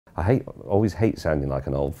always hate sounding like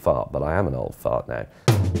an old fart, but I am an old fart now.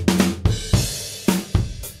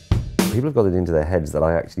 People have got it into their heads that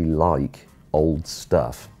I actually like old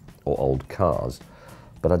stuff or old cars,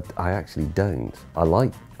 but I actually don't. I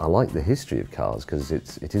like the history of cars because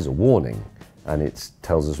it is a warning, and it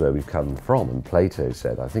tells us where we've come from. And Plato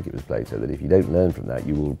said, I think it was Plato, that if you don't learn from that,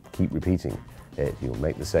 you will keep repeating it. You'll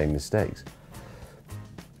make the same mistakes.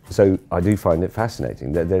 So I do find it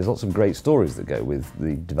fascinating. There's lots of great stories that go with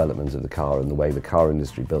the development of the car and the way the car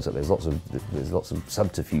industry built up. There's lots of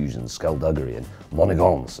subterfuge and skullduggery and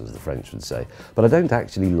monogance, as the French would say. But I don't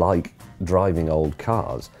actually like driving old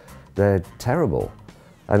cars. They're terrible.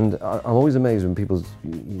 And I'm always amazed when people,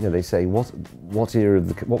 they say, what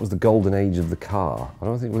was the golden age of the car? And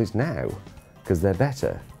I think, well, it's now, because they're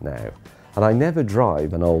better now. And I never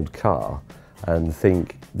drive an old car and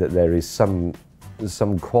think that there is some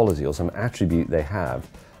quality or some attribute they have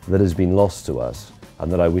that has been lost to us and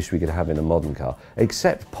that I wish we could have in a modern car,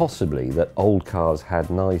 except possibly that old cars had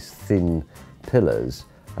nice thin pillars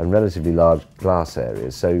and relatively large glass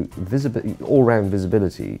areas, so all-round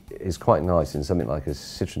visibility is quite nice in something like a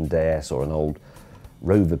Citroën DS or an old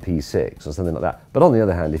Rover P6 or something like that. But on the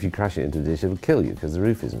other hand, if you crash it into a ditch, it'll kill you because the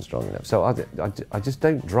roof isn't strong enough. So I just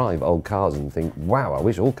don't drive old cars and think, wow, I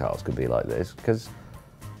wish all cars could be like this, because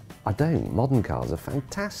I don't. Modern cars are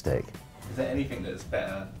fantastic. Is there anything that's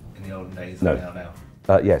better in the olden days than they are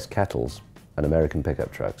now? Yes, kettles and American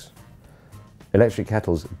pickup trucks. Electric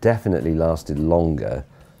kettles definitely lasted longer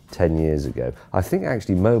 10 years ago. I think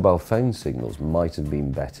actually mobile phone signals might have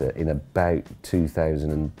been better in about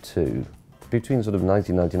 2002. Between sort of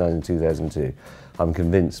 1999 and 2002, I'm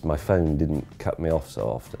convinced my phone didn't cut me off so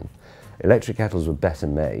often. Electric kettles were better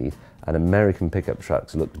made, and American pickup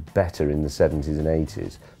trucks looked better in the 70s and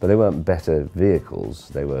 80s, but they weren't better vehicles.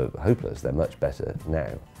 They were hopeless. They're much better now.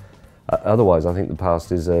 Otherwise, I think the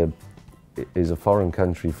past is a foreign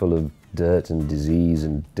country full of dirt and disease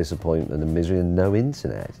and disappointment and misery and no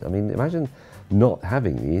internet. I mean, imagine not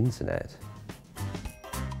having the internet.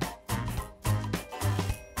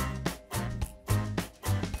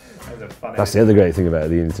 That's the other great thing about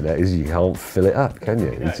the internet, is you can't fill it up, can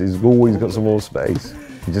you? It's always got some more space.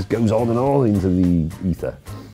 It just goes on and on into the ether.